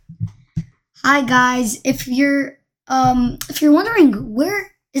Hi guys. If you're wondering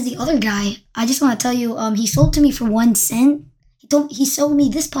where is the other guy, I just want to tell you he sold to me for 1 cent. He sold me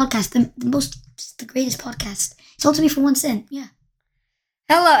this podcast, the greatest podcast. He sold to me for 1 cent. Yeah.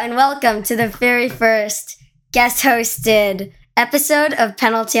 Hello and welcome to the very first guest hosted episode of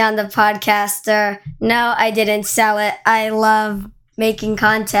Penalty on the Podcaster. No, I didn't sell it. I love making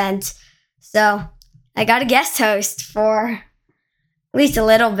content. So I got a guest host for at least a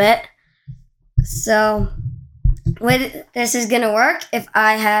little bit. So this is going to work. If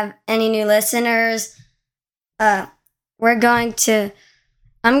I have any new listeners, I'm going to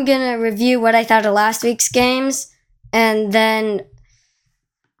review what I thought of last week's games, and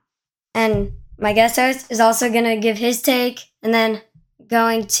my guest host is also going to give his take, and then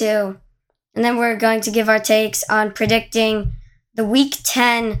we're going to give our takes on predicting the Week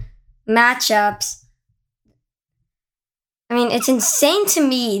 10 matchups. I mean, it's insane to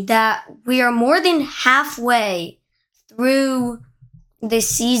me that we are more than halfway through this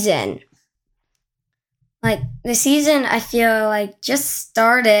season. Like, the season, I feel like, just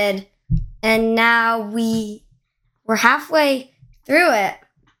started, and now we're halfway through it.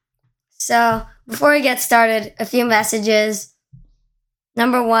 So, before we get started, a few messages.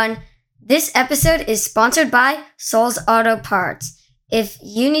 Number one, this episode is sponsored by Souls Auto Parts. If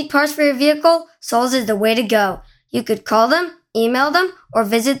you need parts for your vehicle, Souls is the way to go. You could call them, email them, or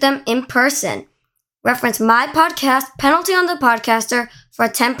visit them in person. Reference my podcast, Penalty on the Podcaster, for a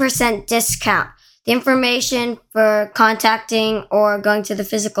 10% discount. The information for contacting or going to the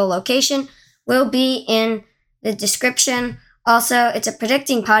physical location will be in the description. Also, it's a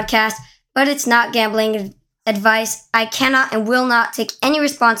predicting podcast, but it's not gambling advice. I cannot and will not take any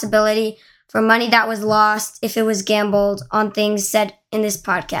responsibility for money that was lost if it was gambled on things said in this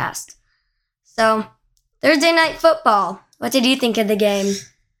podcast. So, Thursday Night Football. What did you think of the game?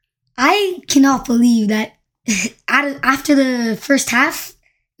 I cannot believe that after the first half,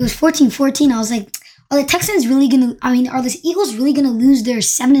 it was 14-14. I was like, are the Eagles really going to lose their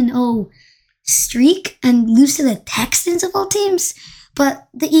 7-0 streak and lose to the Texans of all teams? But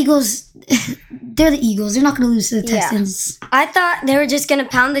the Eagles, they're the Eagles. They're not going to lose to the Texans. Yeah. I thought they were just going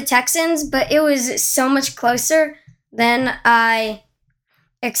to pound the Texans, but it was so much closer than I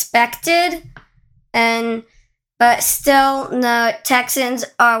expected. But still, the Texans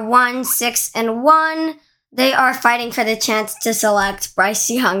are 1-6-1. They are fighting for the chance to select Bryce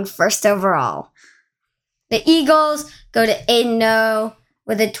Young first overall. The Eagles go to 8-0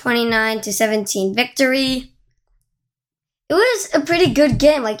 with a 29-17 victory. It was a pretty good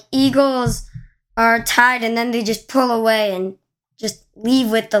game. Like, Eagles are tied and then they just pull away and just leave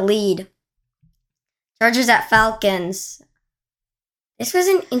with the lead. Chargers at Falcons. This was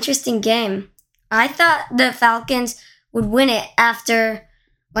an interesting game. I thought the Falcons would win it after,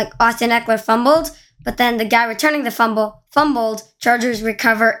 Austin Eckler fumbled, but then the guy returning the fumbled, Chargers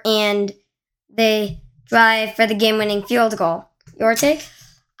recover, and they drive for the game-winning field goal. Your take?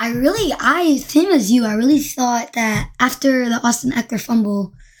 Same as you, I really thought that after the Austin Eckler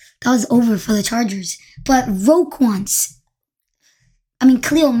fumble, that was over for the Chargers. But Khalil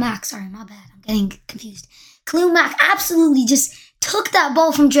Mack, sorry, my bad, I'm getting confused. Khalil Mack absolutely just took that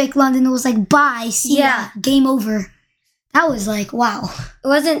ball from Drake London and was like, bye, see ya, game over. That was like, wow. It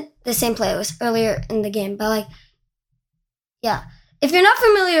wasn't the same play. It was earlier in the game. But, yeah. If you're not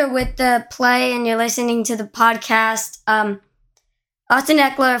familiar with the play and you're listening to the podcast, Austin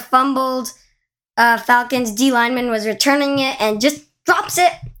Eckler fumbled. Falcons D lineman was returning it and just drops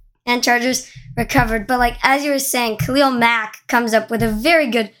it. And Chargers recovered. But, as you were saying, Khalil Mack comes up with a very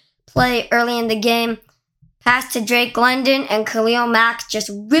good play early in the game. Pass to Drake London, and Khalil Mack just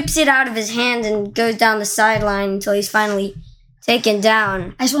rips it out of his hands and goes down the sideline until he's finally taken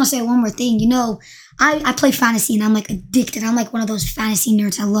down. I just want to say one more thing. I play fantasy, and I'm, addicted. I'm, one of those fantasy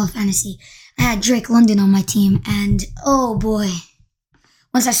nerds. I love fantasy. I had Drake London on my team, and, oh, boy.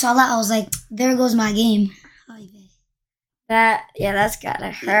 Once I saw that, I was like, there goes my game. That's gotta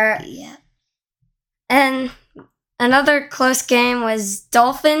hurt. Yeah. And another close game was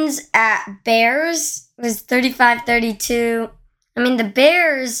Dolphins at Bears. It was 35-32. The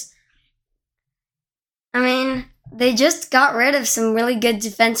Bears, they just got rid of some really good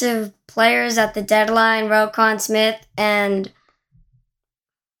defensive players at the deadline. Roquan Smith and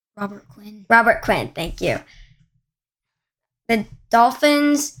Robert Quinn. Robert Quinn, thank you. The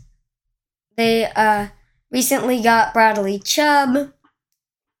Dolphins, they recently got Bradley Chubb.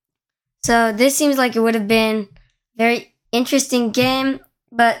 So this seems like it would have been a very interesting game.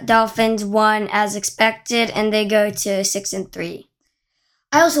 But Dolphins won as expected, and they go to 6-3.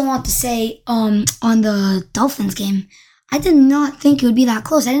 I also want to say, on the Dolphins game, I did not think it would be that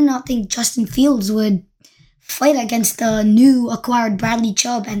close. I did not think Justin Fields would fight against the new acquired Bradley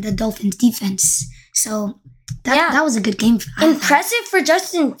Chubb and the Dolphins defense. So that was a good game. Impressive for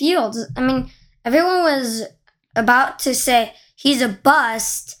Justin Fields. I mean, everyone was about to say he's a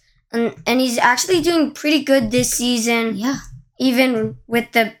bust, and he's actually doing pretty good this season. Yeah. Even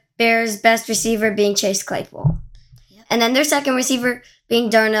with the Bears' best receiver being Chase Claypool. Yep. And then their second receiver being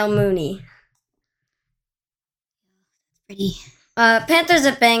Darnell Mooney. Pretty. Panthers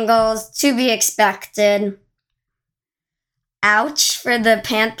at Bengals, to be expected. Ouch for the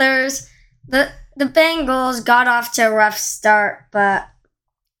Panthers. The Bengals got off to a rough start, but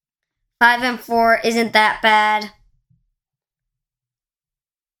 5-4 isn't that bad.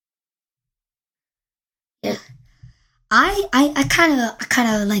 Yeah. I kind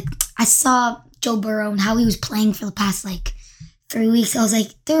of like, I saw Joe Burrow and how he was playing for the past 3 weeks. I was like,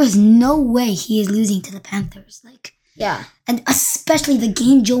 there is no way he is losing to the Panthers. Yeah. And especially the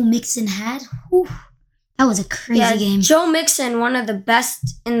game Joe Mixon had. Whew, that was a crazy game. Joe Mixon, one of the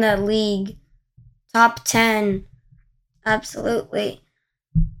best in the league. Top 10. Absolutely.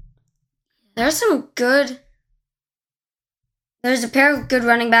 There's a pair of good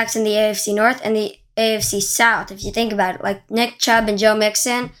running backs in the AFC North and the AFC South, if you think about it. Like Nick Chubb and Joe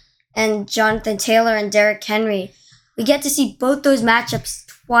Mixon and Jonathan Taylor and Derrick Henry. We get to see both those matchups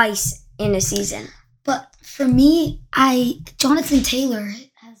twice in a season. But for me, Jonathan Taylor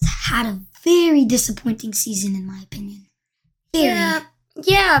has had a very disappointing season, in my opinion. Very.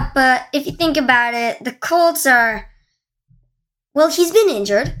 Yeah, but if you think about it, the Colts are... Well, he's been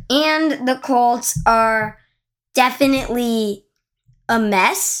injured, and the Colts are definitely a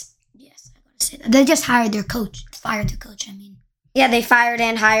mess. Yes, I gotta say that. They just fired their coach, I mean. Yeah, they fired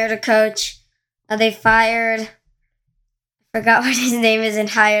and hired a coach. They fired... I forgot what his name is and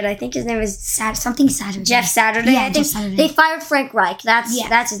hired. I think his name is... something Saturday. Jeff Saturday, yeah, I think. Jeff Saturday. They fired Frank Reich.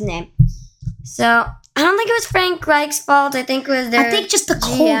 That's his name. So, I don't think it was Frank Reich's fault. I think it was their I think just the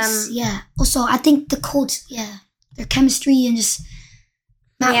GM. Colts, yeah. Also, I think the Colts, yeah. Their chemistry and just...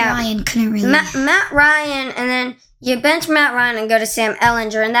 Matt Ryan couldn't really... Matt Ryan, and then you bench Matt Ryan and go to Sam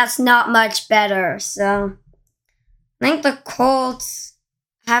Ellinger, and that's not much better. So, I think the Colts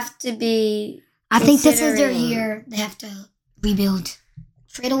have to be... I think this is their year. They have to rebuild.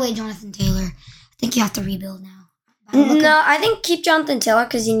 Trade away Jonathan Taylor. I think you have to rebuild now. No, I think keep Jonathan Taylor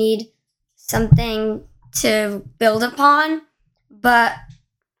because you need something to build upon. But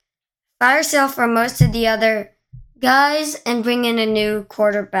fire sale for most of the other guys and bring in a new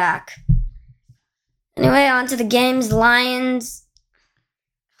quarterback. Anyway, on to the games. Lions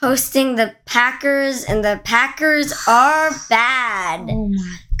hosting the Packers, and the Packers are bad. Oh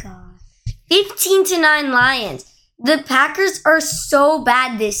my God. 15-9 Lions. The Packers are so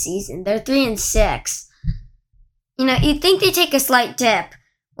bad this season. They're 3-6. You know, you'd think they take a slight dip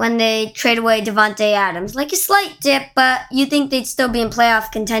when they trade away Devontae Adams. Like a slight dip, but you think they'd still be in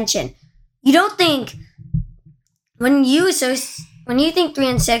playoff contention. You don't think... When you think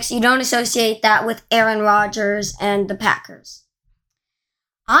 3-6, you don't associate that with Aaron Rodgers and the Packers.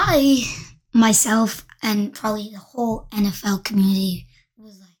 I, myself, and probably the whole NFL community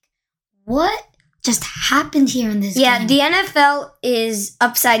was like, what just happened here in this game? Yeah, the NFL is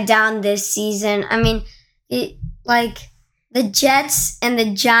upside down this season. I mean, the Jets and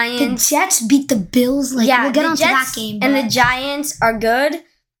the Giants. The Jets beat the Bills. We'll get onto that game. And the Giants are good.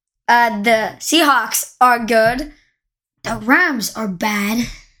 The Seahawks are good. The Rams are bad.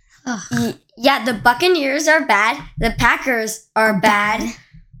 Yeah, the Buccaneers are bad. The Packers are bad.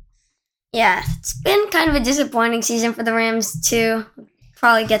 Yeah, it's been kind of a disappointing season for the Rams, too.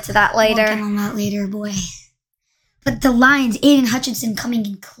 Probably get to that later. We'll get on that later, boy. But the Lions, Aiden Hutchinson coming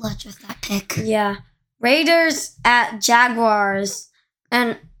in clutch with that pick. Yeah. Raiders at Jaguars.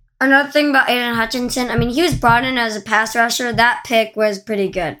 And another thing about Aiden Hutchinson, I mean, he was brought in as a pass rusher. That pick was pretty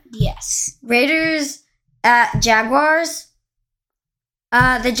good. Yes. Raiders at Jaguars.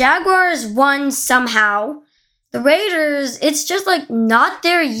 The Jaguars won somehow. The Raiders, it's just not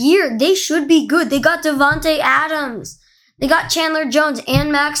their year. They should be good. They got Devontae Adams. They got Chandler Jones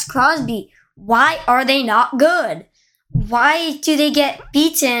and Max Crosby. Why are they not good? Why do they get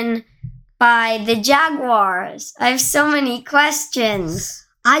beaten by the Jaguars? I have so many questions.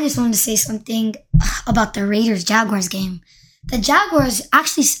 I just wanted to say something about the Raiders-Jaguars game. The Jaguars,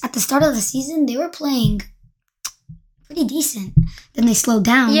 actually, at the start of the season, they were playing pretty decent. Then they slowed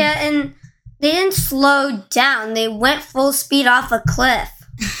down. Yeah, and they didn't slow down. They went full speed off a cliff.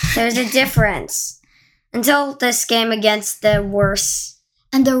 There's a difference. Until this game against the worst.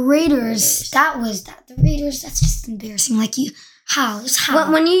 And the Raiders, the Raiders, that's just embarrassing. How? Just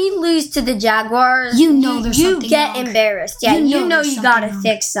how? When you lose to the Jaguars, you know there's something get wrong. Embarrassed. Yeah, you know you gotta wrong.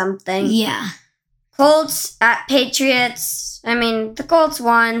 fix something. Yeah. Colts at Patriots. I mean, the Colts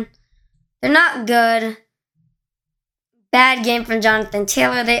won. They're not good. Bad game from Jonathan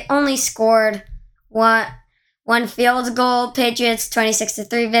Taylor. They only scored one field goal. Patriots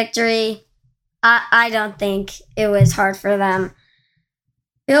 26-3 victory. I don't think it was hard for them.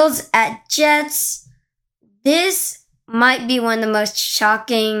 Bills at Jets. This might be one of the most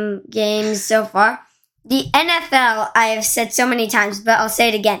shocking games so far. The NFL, I have said so many times, but I'll say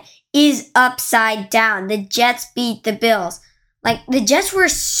it again, is upside down. The Jets beat the Bills. Like, the Jets were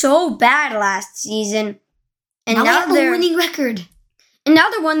so bad last season. And now they're a winning record. And now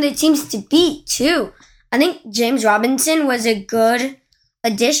they're one of the teams to beat, too. I think James Robinson was a good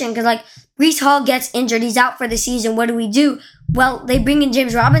addition because, like, Breece Hall gets injured. He's out for the season. What do? Well, they bring in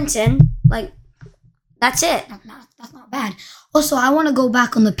James Robinson. Like, that's it. That's not bad. Also, I want to go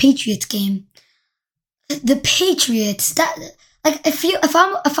back on the Patriots game. The Patriots,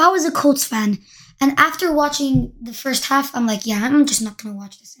 if I was a Colts fan, and after watching the first half, I'm like, yeah, I'm just not gonna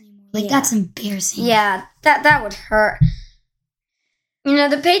watch this anymore. Like, that's embarrassing. Yeah, that would hurt. You know,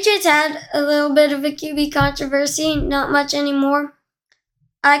 the Patriots had a little bit of a QB controversy. Not much anymore.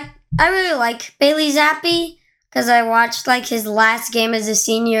 I really like Bailey Zappi because I watched like his last game as a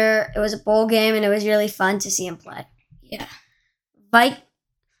senior. It was a bowl game, and it was really fun to see him play. Yeah.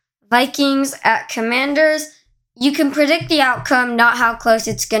 Vikings at Commanders. You can predict the outcome, not how close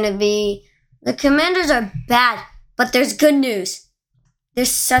it's going to be. The Commanders are bad, but there's good news.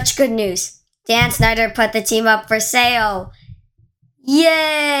 There's such good news. Dan Snyder put the team up for sale.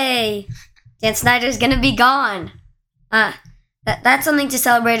 Yay! Dan Snyder's going to be gone. That's something to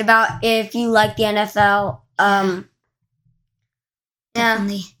celebrate about if you like the NFL.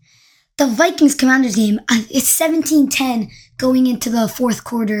 Definitely. The Vikings-Commanders game, it's 17-10 going into the fourth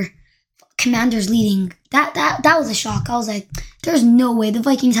quarter. Commanders leading. That was a shock. I was like, there's no way. The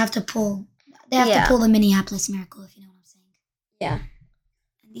Vikings have to pull. They have to pull the Minneapolis Miracle, if you know what I'm saying. Yeah.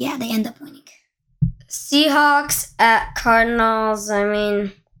 Yeah, they end up winning. Seahawks at Cardinals. I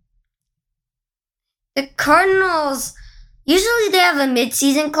mean, the Cardinals, usually they have a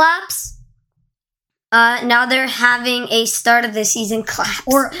mid-season collapse. Now they're having a start of the season collapse.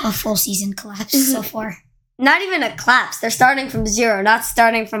 Or a full season collapse so far. Not even a collapse. They're starting from 0, not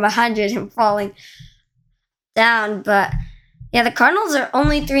starting from 100 and falling down. But yeah, the Cardinals are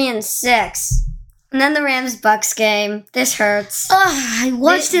only 3-6. And then the Rams-Bucks game. This hurts. I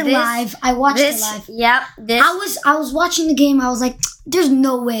watched it live. Yep. I was watching the game. I was like, there's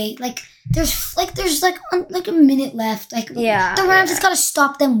no way. There's a minute left. The Rams just gotta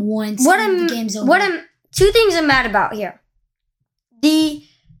stop them once. The game's over. Two things I'm mad about here. The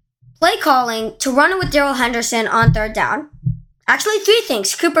play calling to run it with Darrell Henderson on third down. Actually, 3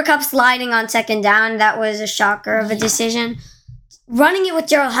 things. Cooper Kupp sliding on second down. That was a shocker of a decision. Running it with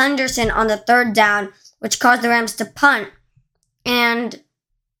Darrell Henderson on the third down, which caused the Rams to punt. And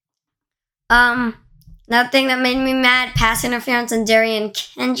another thing that made me mad, pass interference on Darian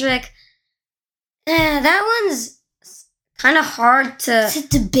Kendrick. That one's kind of hard to... It's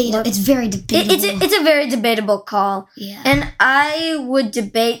debatable. It's very debatable. It's a very debatable call. Yeah. And I would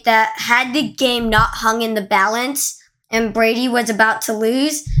debate that had the game not hung in the balance and Brady was about to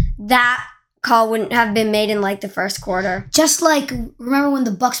lose, that call wouldn't have been made in the first quarter. Just remember when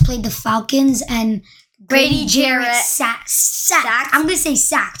the Bucs played the Falcons and Brady Jarrett sacked. I'm gonna say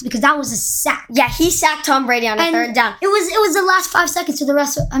sacked because that was a sack. Yeah, he sacked Tom Brady on a third down. It was the last 5 seconds to the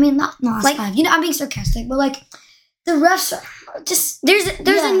rest. Not last 5. You know, I'm being sarcastic, but the refs are just there's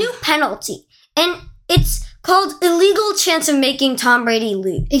a new penalty, and it's called illegal chance of making Tom Brady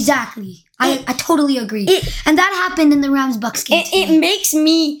lose. Exactly. I totally agree. And that happened in the Rams-Bucs game. It makes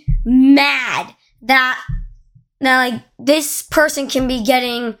me mad that this person can be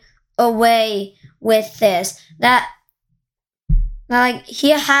getting away with this. That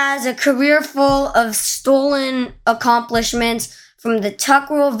he has a career full of stolen accomplishments from the tuck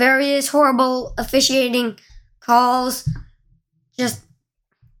rule, various horrible officiating calls. Just,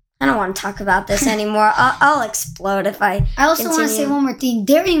 I don't want to talk about this anymore. I'll explode if I also want to say one more thing.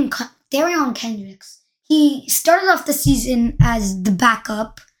 Darian Kendricks. He started off the season as the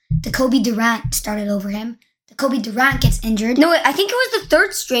backup. Jacoby Durant started over him. Jacoby Durant gets injured. No, I think it was the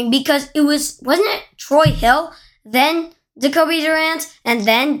third string because wasn't it Troy Hill, then Jacoby Durant, and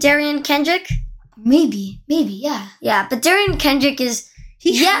then Darian Kendrick? Maybe, yeah. Yeah, but Darian Kendrick he's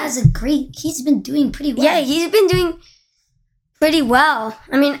been doing pretty well. Yeah, he's been doing pretty well.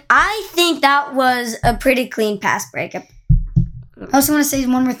 I mean, I think that was a pretty clean pass breakup. I also want to say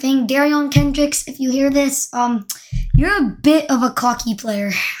one more thing. Darian Kendricks, if you hear this, You're a bit of a cocky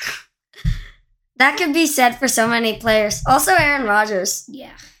player. That could be said for so many players. Also, Aaron Rodgers.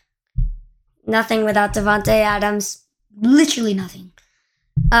 Yeah. Nothing without Devontae Adams. Literally nothing.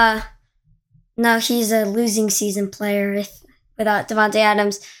 No, he's a losing season player without Devontae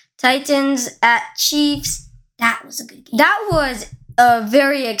Adams. Titans at Chiefs. That was a good game. That was a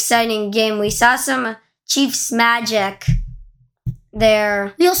very exciting game. We saw some Chiefs magic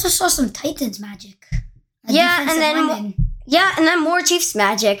there. We also saw some Titans magic. And then more Chiefs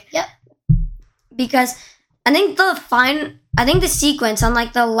magic. Yep. Because I think the sequence on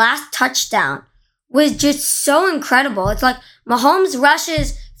like the last touchdown was just so incredible. It's like Mahomes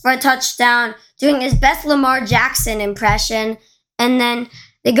rushes for a touchdown, doing his best Lamar Jackson impression, and then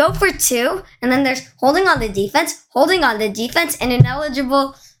they go for 2, and then there's holding on the defense, and an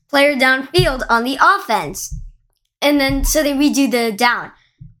eligible player downfield on the offense. And then so they redo the down.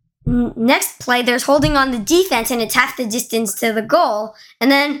 Next play, there's holding on the defense, and it's half the distance to the goal. And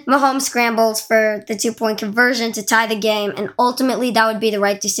then Mahomes scrambles for the 2-point conversion to tie the game, and ultimately that would be the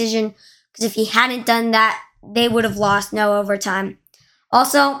right decision, because if he hadn't done that, they would have lost, no overtime.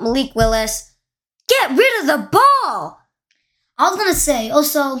 Also, Malik Willis, get rid of the ball! I was going to say,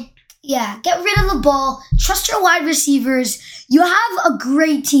 also, get rid of the ball. Trust your wide receivers. You have a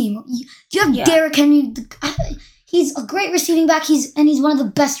great team. You have Derrick Henry. He's a great receiving back. He's one of the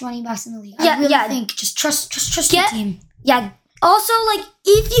best running backs in the league. I really think just trust your team. Yeah. Also, like,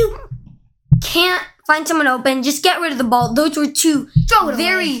 if you can't find someone open, just get rid of the ball. Those were 2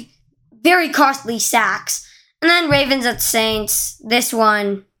 very, very costly sacks. And then Ravens at Saints. This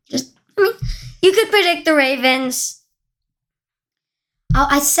one, you could predict the Ravens.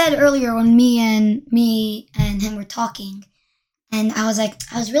 I said earlier when me and him were talking, and I was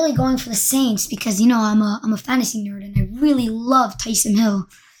really going for the Saints because, I'm a fantasy nerd and I really love Taysom Hill.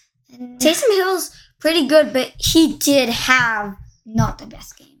 And Taysom Hill's pretty good, but he did have not the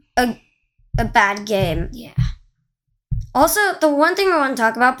best game. A bad game. Yeah. Also, the one thing I want to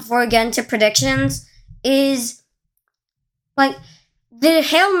talk about before we get into predictions is, like, the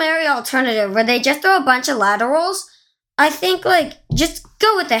Hail Mary alternative where they just throw a bunch of laterals. I think, just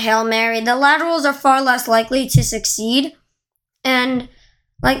go with the Hail Mary. The laterals are far less likely to succeed. And,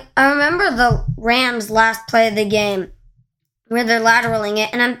 I remember the Rams' last play of the game where they're lateraling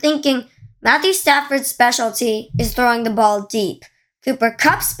it, and I'm thinking Matthew Stafford's specialty is throwing the ball deep. Cooper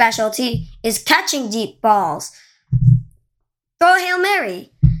Kupp's specialty is catching deep balls. Throw a Hail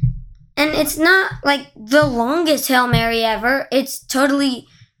Mary. And it's not, the longest Hail Mary ever. It's totally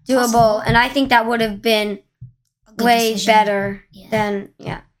doable, and I think that would have been way better than,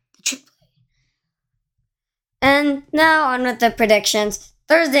 the trick play. And now on with the predictions.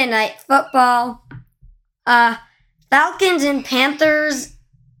 Thursday night football. Falcons and Panthers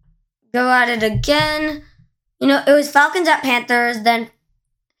go at it again. It was Falcons at Panthers, then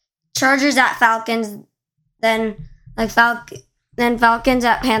Chargers at Falcons, then Falcons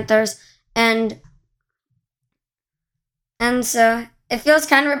at Panthers, and so it feels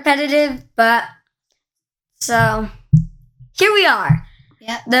kind of repetitive, but so here we are.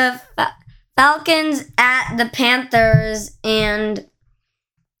 Yeah. The Falcons at the Panthers, and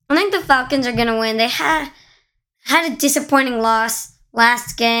I think the Falcons are going to win. They had a disappointing loss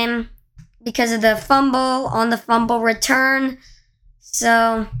last game because of the fumble on the fumble return.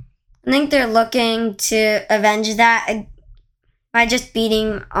 So I think they're looking to avenge that by just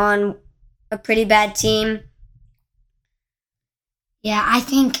beating on a pretty bad team. Yeah, I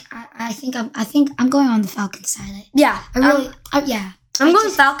think I'm going on the Falcons side. Yeah, I'm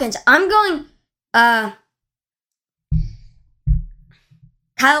going Falcons. I'm going.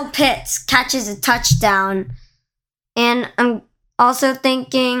 Kyle Pitts catches a touchdown, and I'm also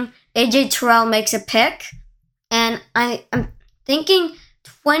thinking AJ Terrell makes a pick, and I'm thinking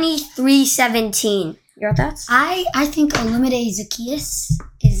 23-17. Your thoughts? I think Olumide Zaccheaus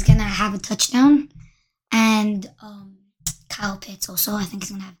is gonna have a touchdown, and Kyle Pitts also. I think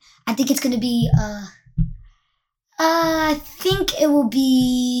he's gonna have. I think it's gonna be. I think it will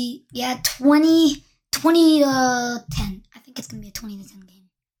be 20 to 10. I think it's gonna be a 20 to 10 game.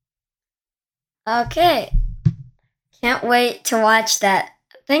 Okay, can't wait to watch that.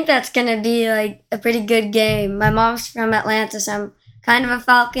 I think that's gonna be a pretty good game. My mom's from Atlanta, so I'm kind of a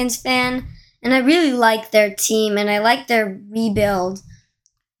Falcons fan, and I really like their team, and I like their rebuild,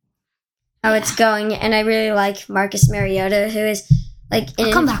 how it's going, and I really like Marcus Mariota, who is a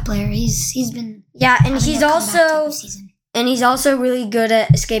comeback player. He's been and he's also really good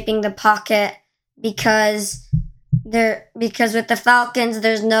at escaping the pocket because with the Falcons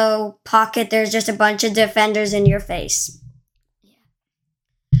there's no pocket. There's just a bunch of defenders in your face. Yeah.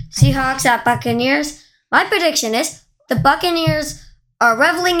 Seahawks at Buccaneers. My prediction is the Buccaneers are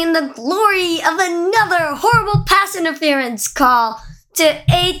reveling in the glory of another horrible pass interference call to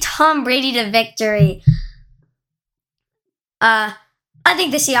aid Tom Brady to victory. I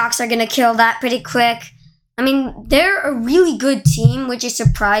think the Seahawks are going to kill that pretty quick. I mean, they're a really good team, which is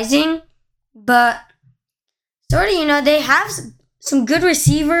surprising, but sort of, they have some good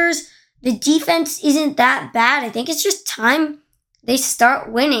receivers. The defense isn't that bad. I think it's just time they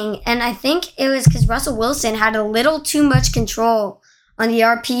start winning. And I think it was because Russell Wilson had a little too much control on the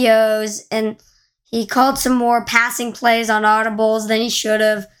RPOs, and he called some more passing plays on audibles than he should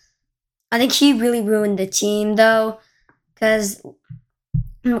have. I think he really ruined the team, though, because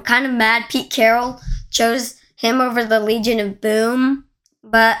I'm kind of mad Pete Carroll chose him over the Legion of Boom.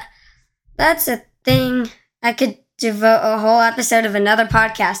 But that's a thing I could devote a whole episode of another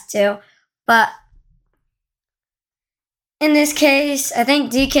podcast to. But in this case, I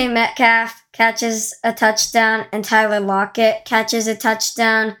think DK Metcalf catches a touchdown and Tyler Lockett catches a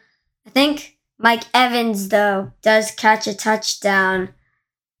touchdown. I think Mike Evans, though, does catch a touchdown.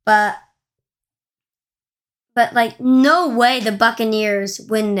 But no way the Buccaneers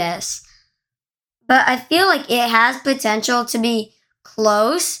win this. But I feel like it has potential to be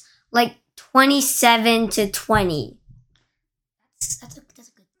close, like 27-20. That's a good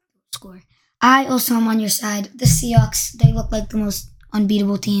score. I also am on your side. The Seahawks, they look like the most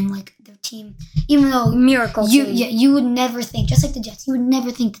unbeatable team. Like their team, even though miracle team. You would never think, just like the Jets, you would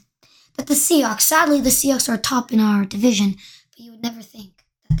never think that the Seahawks. Sadly, the Seahawks are top in our division, but you would never think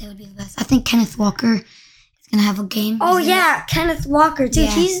that they would be the best. I think Kenneth Walker is gonna have a game. Oh yeah, Kenneth Walker too.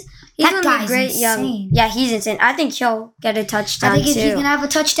 Yeah. He's that guy's great insane. Yeah, he's insane. I think he'll get a touchdown. I think too. He's gonna have a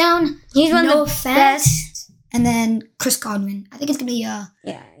touchdown. He's one of the best. And then Chris Godwin. I think it's gonna be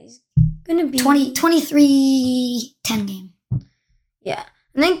he's gonna be 23-10 game. Yeah,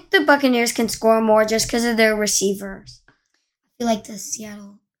 I think the Buccaneers can score more just because of their receivers. I feel like the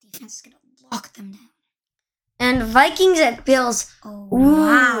Seattle defense is gonna lock them down. And Vikings at Bills. Oh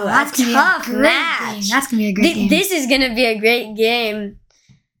wow, that's a tough match. Game. That's gonna be a great game. This is gonna be a great game.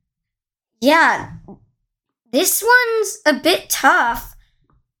 Yeah, this one's a bit tough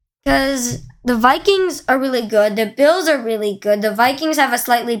because the Vikings are really good. The Bills are really good. The Vikings have a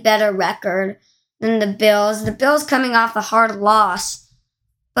slightly better record than the Bills. The Bills coming off a hard loss.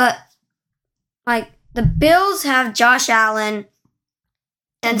 But, the Bills have Josh Allen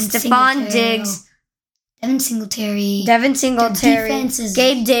and Stephon Diggs. Devin Singletary.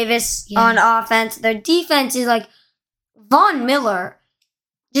 Gabe Davis on offense. Their defense is like Von Miller.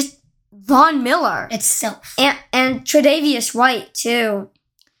 Just Von Miller. Itself. And Tre'Davious White, too.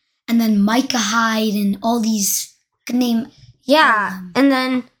 And then Micah Hyde and all these good name. Yeah, and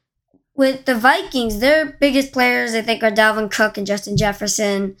then with the Vikings, their biggest players, I think, are Dalvin Cook and Justin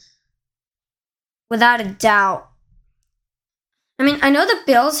Jefferson. Without a doubt. I mean, I know the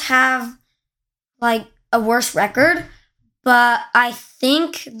Bills have, a worse record, but I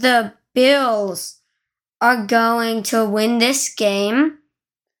think the Bills are going to win this game.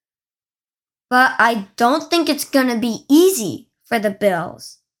 But I don't think it's going to be easy for the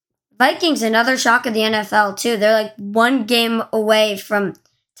Bills. Vikings, another shock of the NFL, too. They're one game away from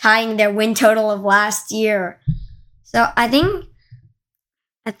tying their win total of last year. So I think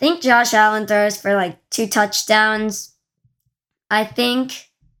Josh Allen throws for 2 touchdowns. I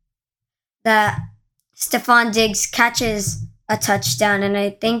think that Stephon Diggs catches a touchdown, and I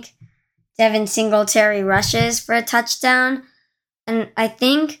think Devin Singletary rushes for a touchdown. And I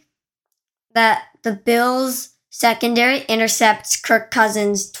think that the Bills' secondary intercepts Kirk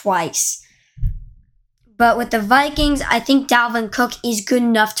Cousins twice. But with the Vikings, I think Dalvin Cook is good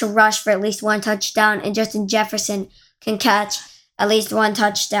enough to rush for at least 1 touchdown, and Justin Jefferson can catch at least 1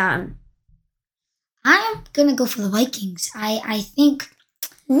 touchdown. I'm going to go for the Vikings. I think...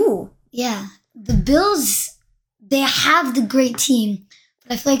 Ooh. Yeah. The Bills, they have the great team,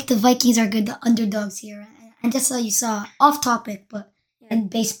 but I feel like the Vikings are good, the underdogs here. And just so you saw, off topic, but in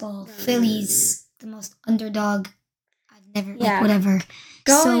baseball, Phillies... the most underdog I've never, whatever.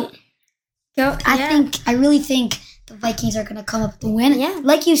 I really think the Vikings are going to come up with the win. Yeah.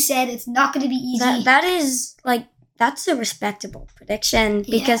 Like you said, it's not going to be easy. That is, that's a respectable prediction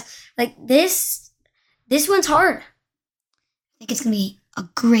because, this one's hard. I think it's going to be a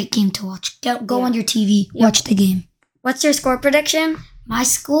great game to watch. Go on your TV, watch the game. What's your score prediction? My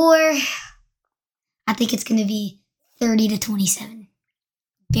score, I think it's going to be 30-27.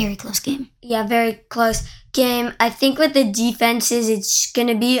 Very close game. Yeah, very close game. I think with the defenses, it's going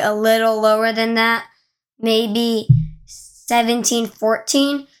to be a little lower than that. Maybe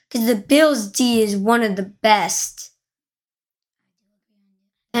 17-14. Because the Bills' D is one of the best.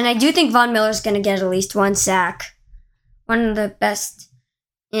 And I do think Von Miller's going to get at least 1 sack. one of the best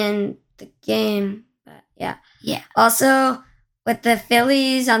in the game. But yeah. Yeah. Also, with the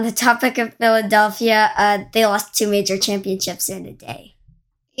Phillies, on the topic of Philadelphia, they lost 2 major championships in a day.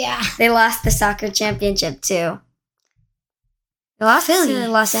 Yeah. They lost the soccer championship too. They lost to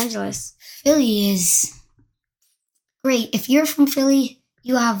Los Angeles. Philly is great. If you're from Philly,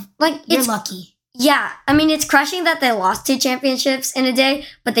 you're lucky. Yeah, I mean, it's crushing that they lost 2 championships in a day,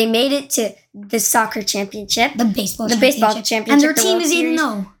 but they made it to the soccer championship. The baseball championship. And their team is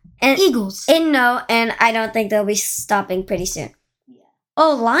 8-0. Eagles. 8-0, and I don't think they'll be stopping pretty soon. Yeah.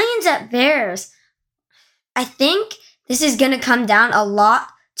 Oh, Lions at Bears. I think this is going to come down a lot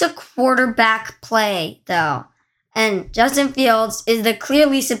to quarterback play, though. And Justin Fields is the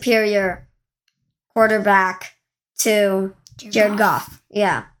clearly superior quarterback to Jared Goff.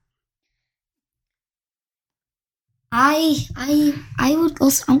 Yeah. I would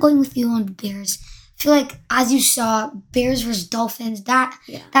also. I'm going with you on Bears. I feel like, as you saw, Bears versus Dolphins. That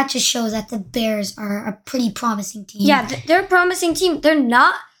just shows that the Bears are a pretty promising team. Yeah, they're a promising team. They're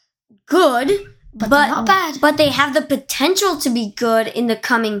not good, but they're not bad. But they have the potential to be good in the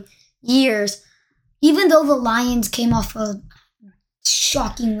coming years. Even though the Lions came off a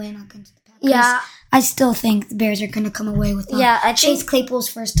shocking win against the Packers, yeah, I still think the Bears are going to come away with Chase Claypool's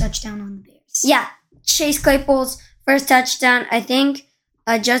first touchdown on the Bears. Yeah, Chase Claypool's first touchdown. I think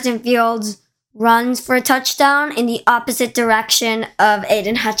Justin Fields runs for a touchdown in the opposite direction of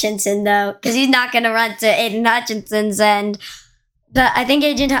Aiden Hutchinson, though, because he's not going to run to Aiden Hutchinson's end. But I think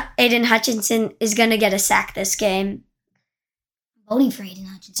Aiden Hutchinson is going to get a sack this game. I'm voting for Aiden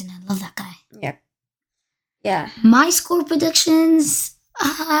Hutchinson. I love that guy. Yeah. Yeah. My score predictions,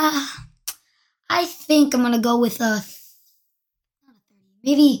 I think I'm going to go with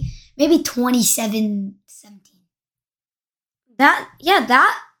maybe 27-17.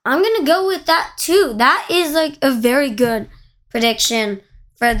 I'm going to go with that too. That is like a very good prediction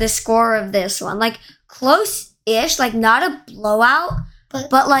for the score of this one. Like close-ish, like not a blowout,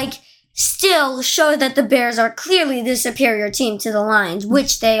 but like still show that the Bears are clearly the superior team to the Lions,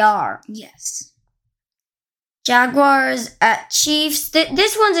 which they are. Yes. Jaguars at Chiefs.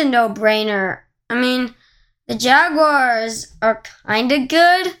 This one's a no-brainer. I mean, the Jaguars are kind of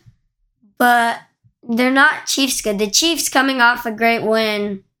good, but they're not Chiefs good. The Chiefs coming off a great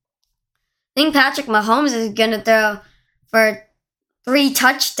win. I think Patrick Mahomes is going to throw for 3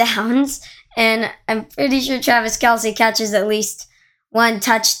 touchdowns, and I'm pretty sure Travis Kelce catches at least 1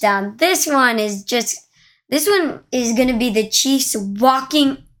 touchdown. This one is going to be the Chiefs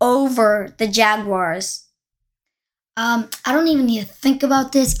walking over the Jaguars. I don't even need to think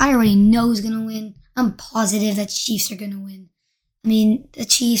about this. I already know who's going to win. I'm positive that Chiefs are going to win. I mean, the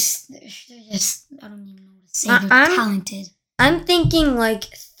Chiefs, they're just, I don't even know what to say. They're talented. I'm thinking like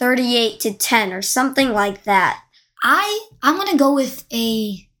 38-10 or something like that. I'm going to go with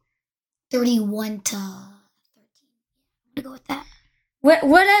a 31-13. I'm going to go with that.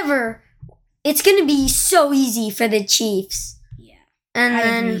 Whatever. It's going to be so easy for the Chiefs. Yeah. And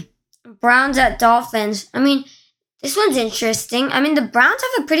then Browns at Dolphins. I mean, this one's interesting. I mean, the Browns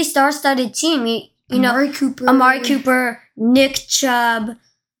have a pretty star-studded team. You know, Amari Cooper, Nick Chubb,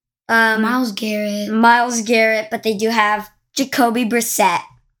 Myles Garrett, but they do have Jacoby Brissett.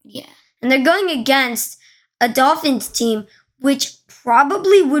 Yeah. And they're going against a Dolphins team which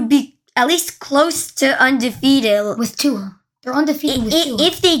probably would be at least close to undefeated. With Tua. They're undefeated with Tua.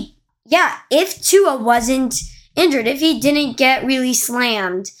 If Tua wasn't injured, if he didn't get really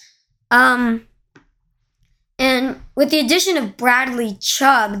slammed. And with the addition of Bradley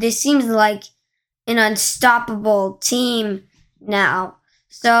Chubb, this seems like an unstoppable team now.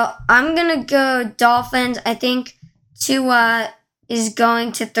 So I'm going to go Dolphins. I think Tua is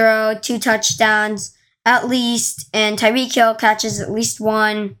going to throw 2 touchdowns at least, and Tyreek Hill catches at least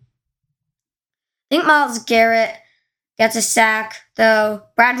 1. I think Myles Garrett gets a sack, though.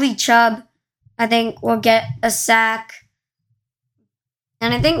 Bradley Chubb, I think, will get a sack.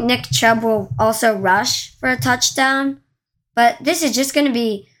 And I think Nick Chubb will also rush for a touchdown. But this is just going to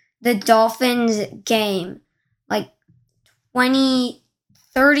be the Dolphins game. Like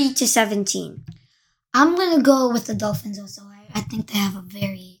 30-17. I'm going to go with the Dolphins also. I think they have a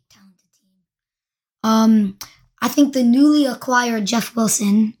very talented team. I think the newly acquired Jeff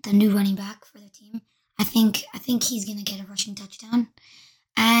Wilson, the new running back for the team, I think he's going to get a rushing touchdown.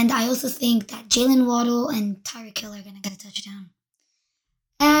 And I also think that Jalen Waddle and Tyreek Hill are going to get a touchdown.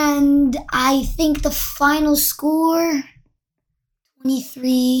 And I think the final score,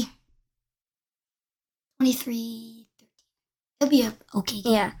 23-13. It'll be a okay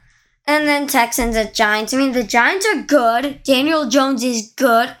game. Yeah. And then Texans at Giants. I mean, the Giants are good. Daniel Jones is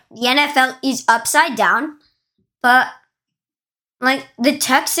good. The NFL is upside down. But like, the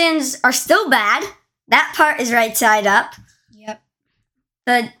Texans are still bad. That part is right side up. Yep.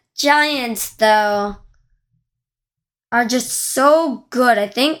 The Giants, though, are just so good. I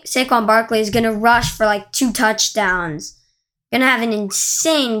think Saquon Barkley is going to rush for like 2 touchdowns. Going to have an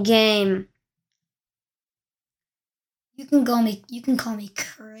insane game. You can call me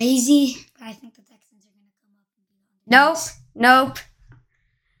crazy, but I think the Texans are going to come up and beat them. Nope.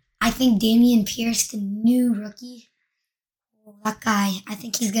 I think Dameon Pierce, the new rookie, that guy, I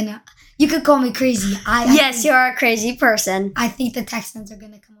think he's going to... You could call me crazy. Yes, you're a crazy person. I think the Texans are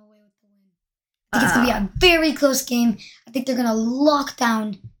going to come away with the win. I think it's going to be a very close game. I think they're going to lock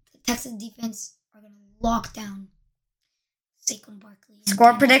down. The Texans defense are going to lock down Saquon Barkley.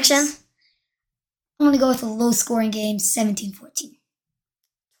 Score prediction? I'm going to go with a low-scoring game, 17-14.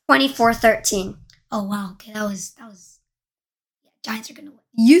 24-13. Oh, wow. Okay, that was... Yeah, Giants are going to win.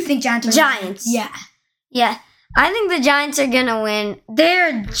 You think Giants are going to win? Yeah. I think the Giants are going to win.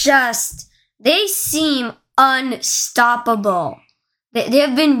 They seem unstoppable. They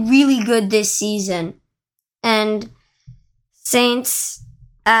have been really good this season. And Saints,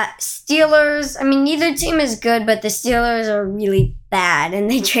 Steelers, I mean, neither team is good, but the Steelers are really bad,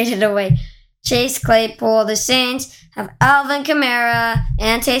 and they traded away Chase Claypool. The Saints have Alvin Kamara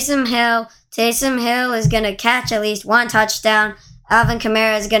and Taysom Hill. Taysom Hill is going to catch at least 1 touchdown. Alvin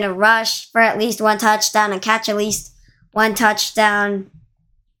Kamara is going to rush for at least 1 touchdown and catch at least 1 touchdown.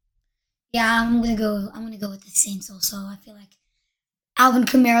 Yeah, I'm gonna go with the Saints also. I feel like Alvin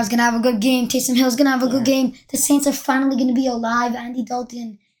Kamara is gonna have a good game. Taysom Hill is gonna have a good game. The Saints are finally gonna be alive. Andy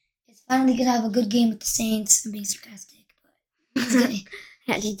Dalton is finally gonna have a good game with the Saints. I'm being sarcastic, but he's gonna...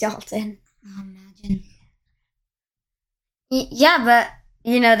 Andy Dalton. Oh, imagine. Yeah, but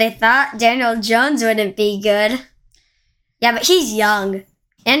they thought Daniel Jones wouldn't be good. Yeah, but he's young.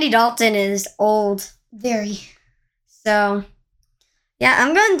 Andy Dalton is old. Very. So, yeah,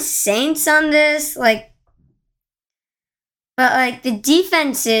 I'm going Saints on this. But the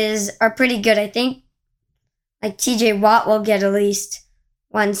defenses are pretty good. I think, TJ Watt will get at least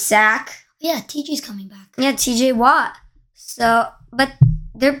 1 sack. Yeah, TJ's coming back. Yeah, TJ Watt. So, but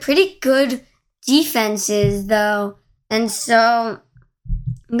they're pretty good defenses, though. And so,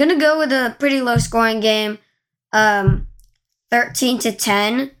 I'm going to go with a pretty low-scoring game.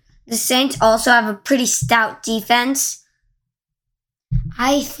 13-10. The Saints also have a pretty stout defense.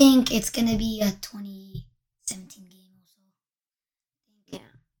 I think it's going to be a 2017 game also. Yeah.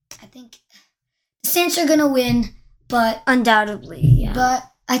 I think the Saints are going to win, but... Undoubtedly, yeah.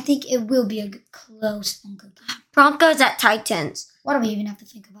 But I think it will be a close and good game. Broncos at Titans. Why do we even have to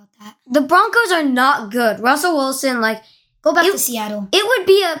think about that? The Broncos are not good. Russell Wilson, Go back to Seattle. It would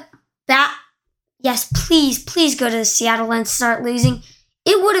be a bad... Yes, please go to Seattle and start losing.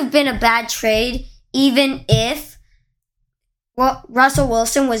 It would have been a bad trade even if Russell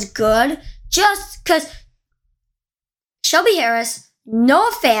Wilson was good. Just because Shelby Harris, Noah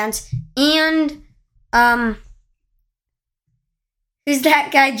Fant, and who's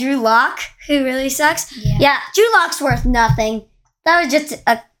that guy, Drew Lock, who really sucks? Yeah, Drew Lock's worth nothing. That was just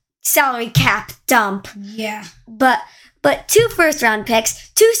a salary cap dump. Yeah. But 2 first-round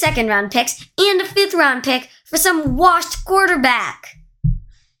picks, 2 second-round picks, and a 5th-round pick for some washed quarterback.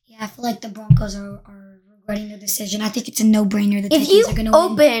 Yeah, I feel like the Broncos are regretting their decision. I think it's a no-brainer. The Titans are going to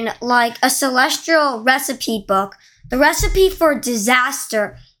win. If you open, a celestial recipe book, the recipe for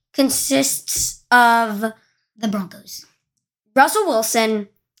disaster consists of... the Broncos. Russell Wilson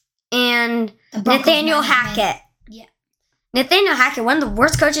and Nathaniel Hackett. Yeah. Nathaniel Hackett, one of the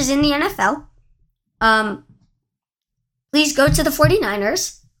worst coaches in the NFL. Please go to the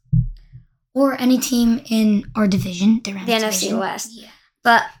 49ers. Or any team in our division. The NFC West. Yeah.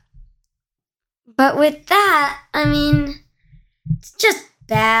 But with that, it's just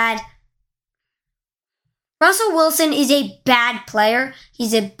bad. Russell Wilson is a bad player.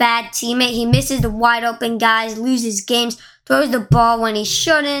 He's a bad teammate. He misses the wide open guys, loses games, throws the ball when he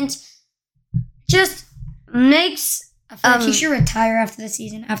shouldn't. Just makes... I feel like he should retire after the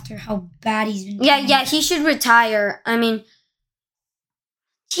season after how bad he's been playing. Yeah, he should retire.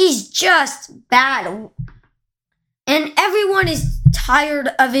 He's just bad. And everyone is tired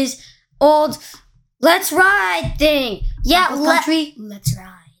of his old let's ride thing. Yeah, country, let's ride.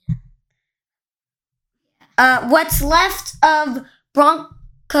 What's left of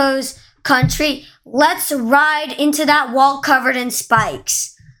Broncos country, let's ride into that wall covered in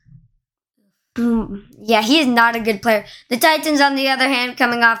spikes. Yeah, he is not a good player. The Titans, on the other hand,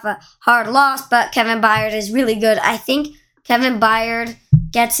 coming off a hard loss, but Kevin Byard is really good. I think Kevin Byard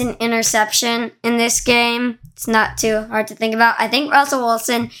gets an interception in this game. It's not too hard to think about. I think Russell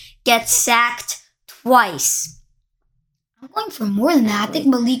Wilson gets sacked twice. I'm going for more than that. I think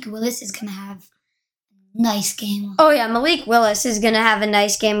Malik Willis is going to have a nice game. Oh, yeah, Malik Willis is going to have a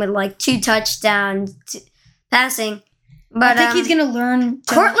nice game with like 2 touchdowns passing. But I think he's going to learn.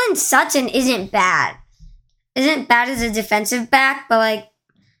 Cortland Sutton isn't bad. Isn't bad as a defensive back, but like,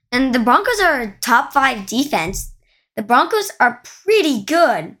 and the Broncos are a top 5 defense. The Broncos are pretty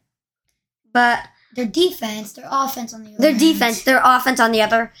good, but their defense, their offense on the other their offense on the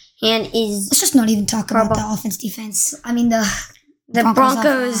other hand is. Let's just not even talk about the offense defense. I mean the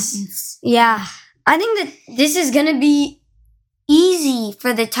Broncos. Yeah, I think that this is gonna be easy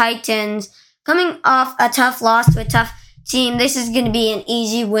for the Titans coming off a tough loss to a tough team. This is gonna be an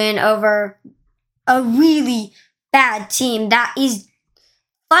easy win over a really bad team that is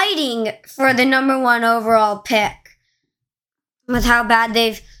fighting for the number 1 overall pick with how bad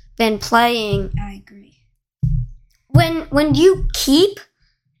they've been playing. I agree. When you keep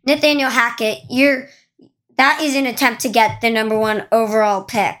Nathaniel Hackett, that is an attempt to get the number 1 overall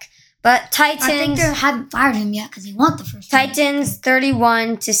pick. But Titans, I think they haven't fired him yet because they want the first. Titans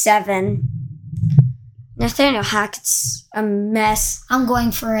 31-7. Nathaniel Hackett's a mess. I'm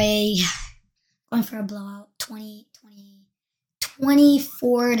going for a blowout.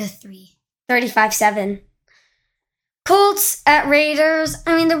 24-3. 35-7. Colts at Raiders.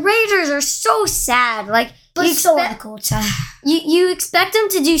 I mean, the Raiders are so sad. Like, but so are the Colts. You expect them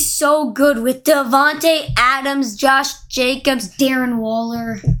to do so good with Devontae Adams, Josh Jacobs, Darren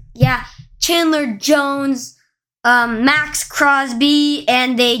Waller, Chandler Jones, Max Crosby,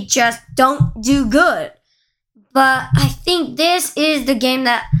 and they just don't do good. But I think this is the game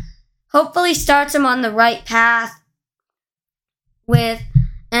that hopefully starts them on the right path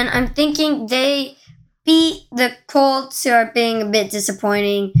and I'm thinking they beat the Colts, who are being a bit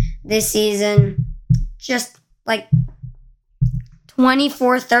disappointing this season. Just like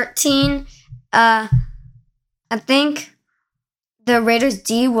 24-13. I think the Raiders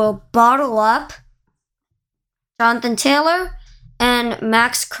D will bottle up Jonathan Taylor, and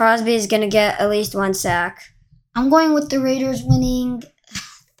Max Crosby is going to get at least 1 sack. I'm going with the Raiders winning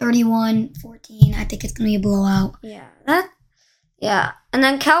 31-14. I think it's going to be a blowout. Yeah. And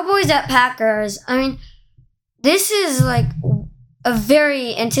then Cowboys at Packers. I mean, this is like a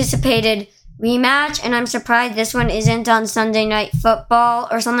very anticipated rematch, and I'm surprised this one isn't on Sunday Night Football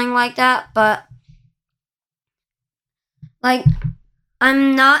or something like that, but like,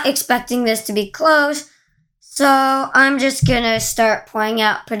 I'm not expecting this to be close, so I'm just gonna start pouring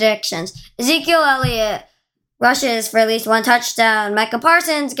out predictions. Ezekiel Elliott rushes for at least 1 touchdown. Micah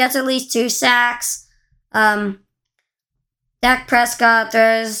Parsons gets at least 2 sacks. Dak Prescott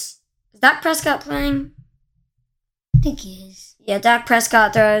throws. Is Dak Prescott playing? I think he is. Yeah, Dak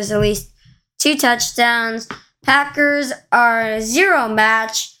Prescott throws at least 2 touchdowns. Packers are 0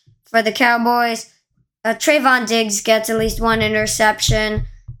 match for the Cowboys. Trayvon Diggs gets at least 1 interception.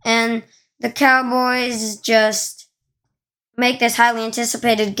 And the Cowboys just make this highly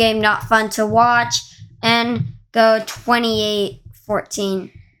anticipated game not fun to watch and go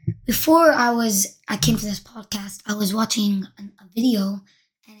 28-14. Before I came to this podcast, I was watching a video,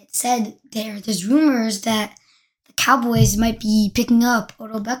 and it said there's rumors that the Cowboys might be picking up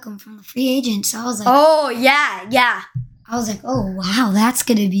Odell Beckham from the free agent. So I was like, oh, yeah. I was like, oh, wow, that's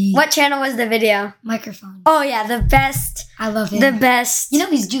going to be... What channel was the video? Microphone. Oh, yeah, the best. I love him. The best. You know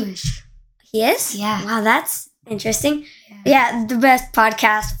he's Jewish. He is? Yeah. Wow, that's interesting. Yeah, the best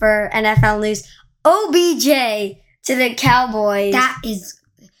podcast for NFL news. OBJ to the Cowboys. That is...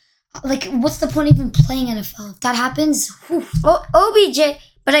 Like, what's the point of even playing NFL? If that happens, OBJ,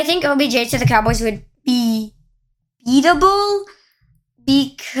 but I think OBJ to the Cowboys would be beatable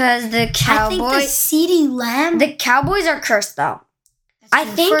because the Cowboys... I think the CeeDee Lamb... The Cowboys are cursed, though. I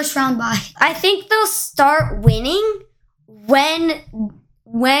think first round bye. I think they'll start winning when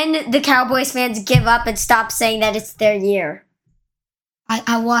the Cowboys fans give up and stop saying that it's their year.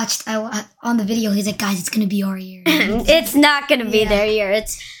 I watched on the video, he's like, guys, it's going to be our year. It's not going to be their year.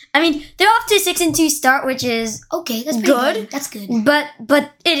 They're off to a 6-2 start, which is okay. That's good. That's good. But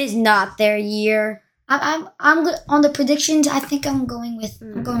it is not their year. I'm good on the predictions. I think I'm going with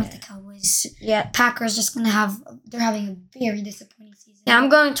the Cowboys. Yeah, Packers they're having a very disappointing season. Yeah, I'm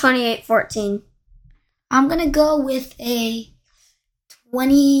going 28-14. I'm gonna go with a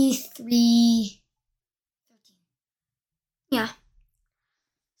 23-13. Yeah.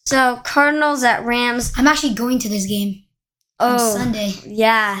 So Cardinals at Rams. I'm actually going to this game. On Sunday.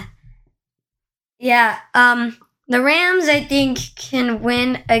 Yeah. The Rams, I think, can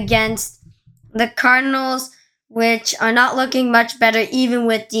win against the Cardinals, which are not looking much better, even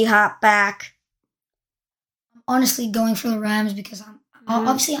with D-Hop back. I'm honestly going for the Rams because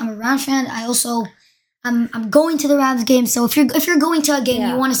obviously I'm a Rams fan. I also I'm going to the Rams game. So if you're going to a game,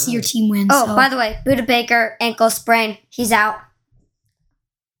 you want to see your team win. Oh, so. by the way, Buda Baker ankle sprain. He's out.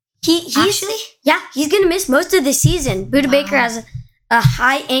 He's Actually? Yeah, he's gonna miss most of the season. Buda Baker has a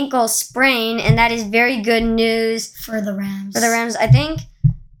high ankle sprain, and that is very good news for the Rams. I think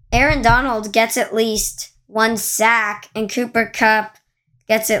Aaron Donald gets at least 1 sack, and Cooper Kupp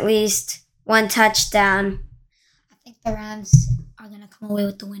gets at least 1 touchdown. I think the Rams are gonna come away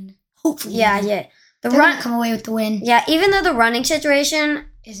with the win. Hopefully. Yeah. They're gonna come away with the win. Yeah, even though the running situation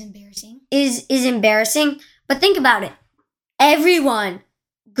is embarrassing. Is embarrassing, but think about it. Everyone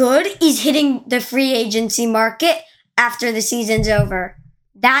good is hitting the free agency market after the season's over.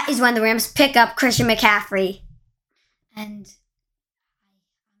 That is when the Rams pick up Christian McCaffrey. And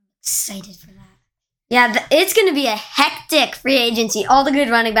I'm excited for that. Yeah, it's going to be a hectic free agency. All the good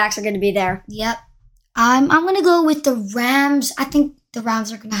running backs are going to be there. Yep. I'm going to go with the Rams. I think the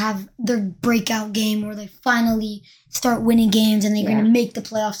Rams are going to have their breakout game where they finally start winning games and they're going to make the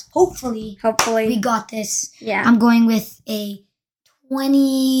playoffs. Hopefully. We got this. Yeah. I'm going with a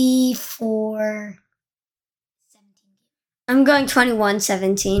 24-17. I'm going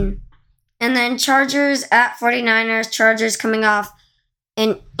 21-17. And then Chargers at 49ers. Chargers coming off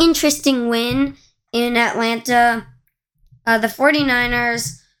an interesting win in Atlanta. The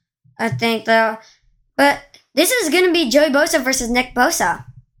 49ers, I think, though. But this is going to be Joey Bosa versus Nick Bosa.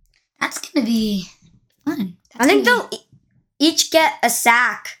 That's going to be fun. I think they'll each get a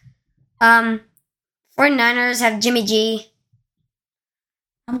sack. 49ers have Jimmy G.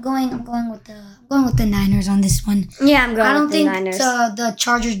 I'm going with the Niners on this one. Yeah, I'm going with the Niners. I don't think the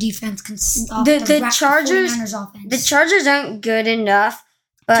Chargers defense can stop the 49ers offense. The Chargers aren't good enough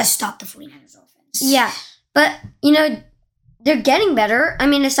to stop the 49ers offense. Yeah, but, they're getting better. I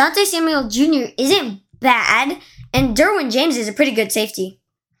mean, Asante Samuel Jr. isn't bad, and Derwin James is a pretty good safety.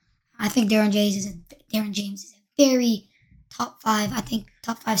 I think Derwin James is a very top 5. I think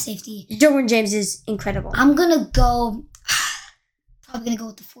top 5 safety. Derwin James is incredible. I'm gonna go. Probably gonna go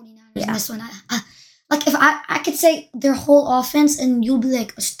with the 49ers in this one. Like if I could say their whole offense, and you'll be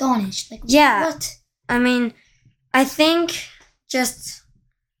like astonished. Like what? I mean, I think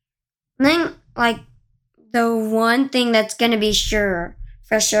like the one thing that's gonna be for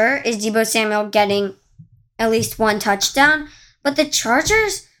sure is Deebo Samuel getting at least 1 touchdown. But the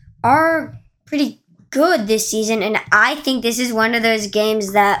Chargers are pretty good this season, and I think this is one of those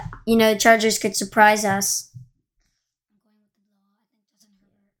games that Chargers could surprise us.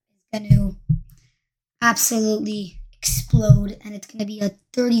 Going to absolutely explode, and it's going to be a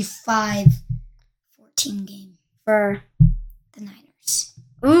 35-14 game for the Niners.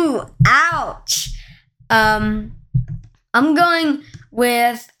 Ooh, ouch. I'm going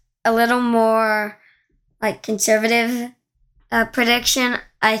with a little more conservative prediction.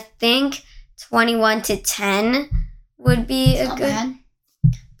 I think 21-10 would be a good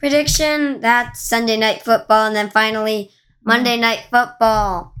prediction. That's Sunday Night Football, and then finally Monday Night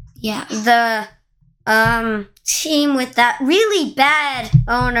Football. Yeah. The team with that really bad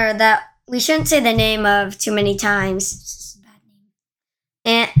owner that we shouldn't say the name of too many times. This is a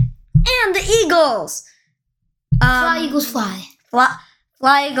bad name. And the Eagles. Fly, Eagles, fly. Fly,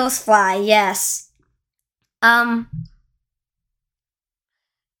 Eagles, fly, yes.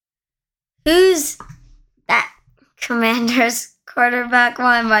 Who's that Commanders quarterback?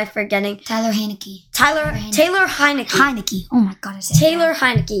 Why am I forgetting? Taylor Heineke. Taylor Heineke. Heineke. Oh my God, I said Taylor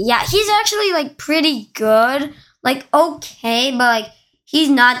Heineke. Yeah, he's actually pretty good. Okay, but he's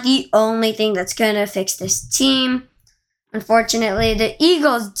not the only thing that's gonna fix this team. Unfortunately, the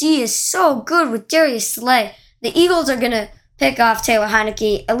Eagles D is so good with Darius Slay. The Eagles are gonna pick off Taylor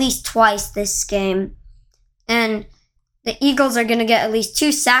Heineke at least twice this game. And the Eagles are gonna get at least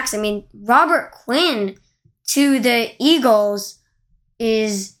 2 sacks. I mean, Robert Quinn to the Eagles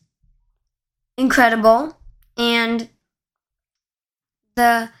is incredible, and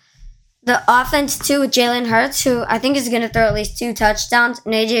the offense too with Jalen Hurts, who I think is going to throw at least 2 touchdowns,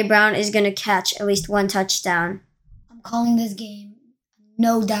 and AJ Brown is going to catch at least 1 touchdown. I'm calling this game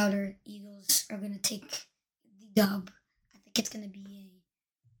no doubter. Eagles are going to take the dub. I think it's going to be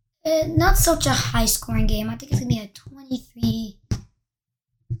not such a high scoring game. I think it's going to be a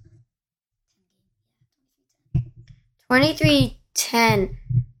 23-10.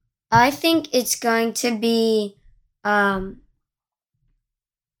 I think it's going to be a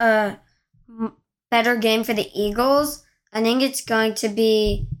better game for the Eagles. I think it's going to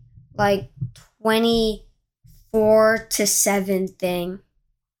be 24-7 thing.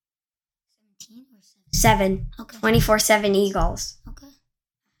 17 or 7. Okay. 24-7 Eagles. Okay.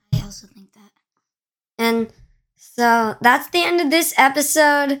 I also think that. And so that's the end of this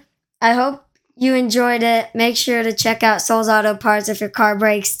episode. I hope you enjoyed it. Make sure to check out Soul's Auto Parts if your car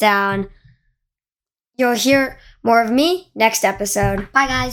breaks down. You'll hear more of me next episode. Bye, guys.